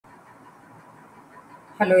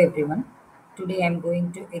Hello everyone. Today I'm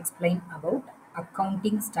going to explain about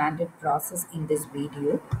accounting standard process in this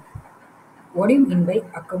video. What do you mean by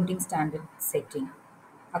accounting standard setting?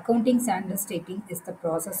 Accounting standard setting is the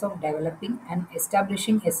process of developing and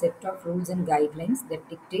establishing a set of rules and guidelines that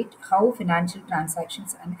dictate how financial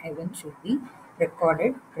transactions and events should be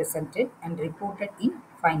recorded, presented, and reported in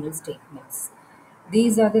final statements.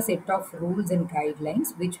 These are the set of rules and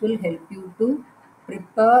guidelines which will help you to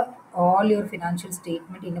prepare all your financial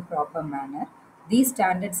statement in a proper manner. These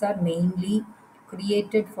standards are mainly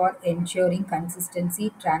created for ensuring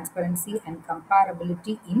consistency, transparency, and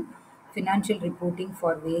comparability in financial reporting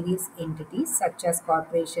for various entities such as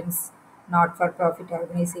corporations, not for profit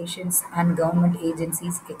organizations, and government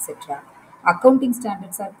agencies, etc. Accounting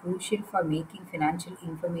standards are crucial for making financial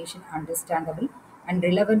information understandable and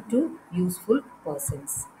relevant to useful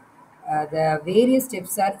persons. The various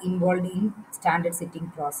steps are involved in standard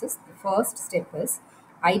setting process. The first step is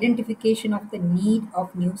identification of the need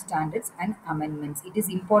of new standards and amendments. It is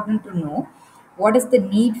important to know what is the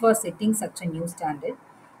need for setting such a new standard.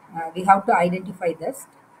 We have to identify this.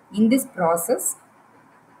 In this process,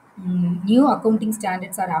 new accounting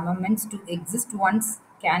standards or amendments to exist ones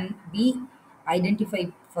can be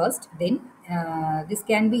identified first. Then, this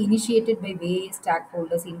can be initiated by various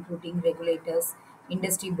stakeholders, including regulators,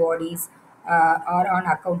 industry bodies, or on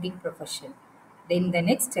accounting profession. Then the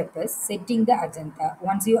next step is setting the agenda.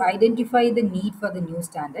 Once you identify the need for the new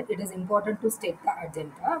standard, it is important to state the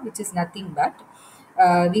agenda, which is nothing but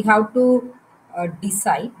we have to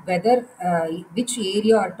decide whether which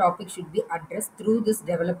area or topic should be addressed through this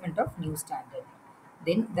development of new standard.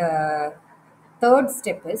 Then the third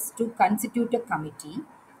step is to constitute a committee.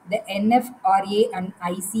 The NFRA and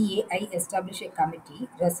ICAI establish a committee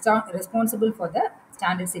responsible for the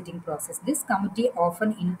standard setting process. This committee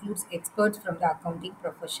often includes experts from the accounting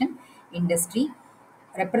profession, industry,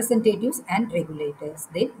 representatives, and regulators.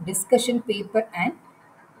 Then discussion paper and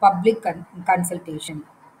public consultation.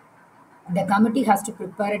 The committee has to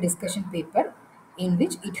prepare a discussion paper in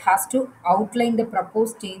which it has to outline the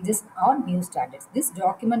proposed changes or new standards. This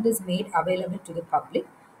document is made available to the public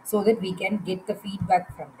so that we can get the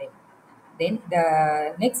feedback from them. Then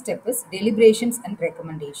the next step is deliberations and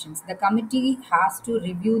recommendations. The committee has to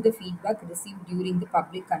review the feedback received during the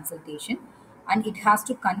public consultation, and it has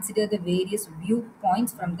to consider the various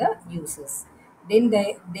viewpoints from the users. Then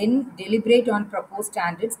deliberate on proposed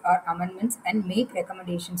standards or amendments and make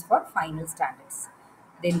recommendations for final standards.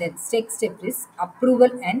 Then the next step is approval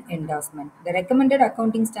and endorsement. The recommended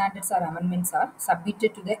accounting standards or amendments are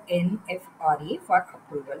submitted to the NFRA for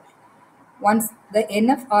approval. Once the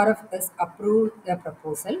NFRF has approved the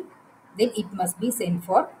proposal, then it must be sent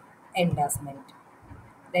for endorsement.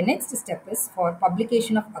 The next step is for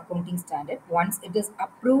publication of accounting standard. Once it is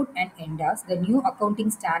approved and endorsed, the new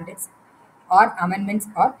accounting standards or amendments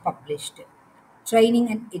are published. Training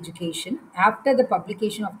and education. After the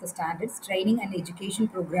publication of the standards, training and education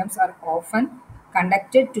programs are often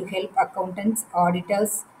conducted to help accountants,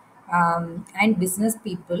 auditors, and business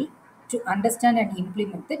people to understand and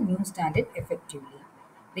implement the new standard effectively.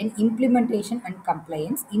 Then implementation and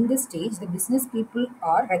compliance. In this stage, the business people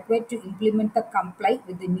are required to implement the comply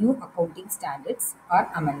with the new accounting standards or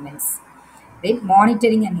amendments. Then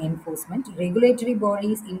monitoring and enforcement. Regulatory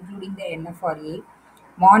bodies, including the NFRA,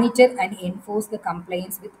 monitor and enforce the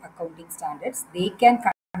compliance with accounting standards. They can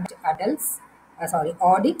conduct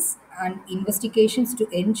audits and investigations to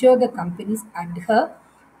ensure the companies adhere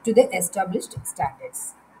to the established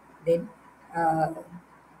standards. Then uh,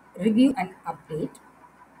 review and update.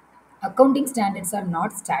 Accounting standards are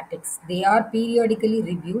not statics. They are periodically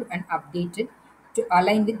reviewed and updated to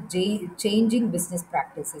align with changing business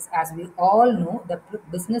practices. As we all know, the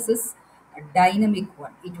business is a dynamic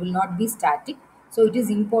one. It will not be static. So it is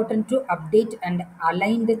important to update and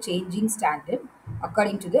align the changing standard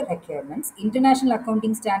according to the requirements. International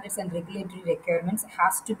accounting standards and regulatory requirements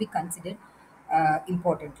has to be considered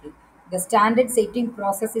importantly. The standard setting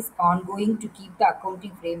process is ongoing to keep the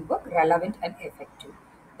accounting framework relevant and effective.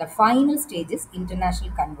 The final stage is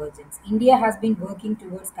international convergence. India has been working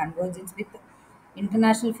towards convergence with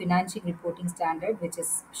International Financial Reporting Standard, which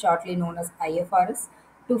is shortly known as IFRS,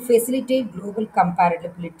 to facilitate global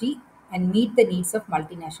comparability and meet the needs of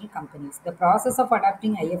multinational companies. The process of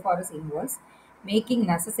adopting IFRS involves making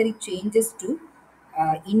necessary changes to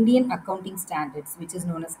Indian accounting standards, which is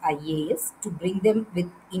known as IAS, to bring them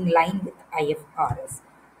in line with IFRS.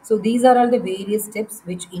 So these are all the various steps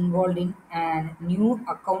which involved in a new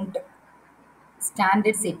account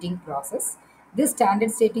standard setting process. This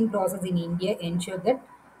standard setting process in India ensure that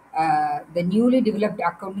the newly developed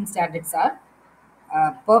accounting standards are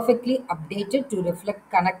perfectly updated to reflect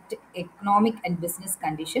connect economic and business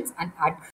conditions and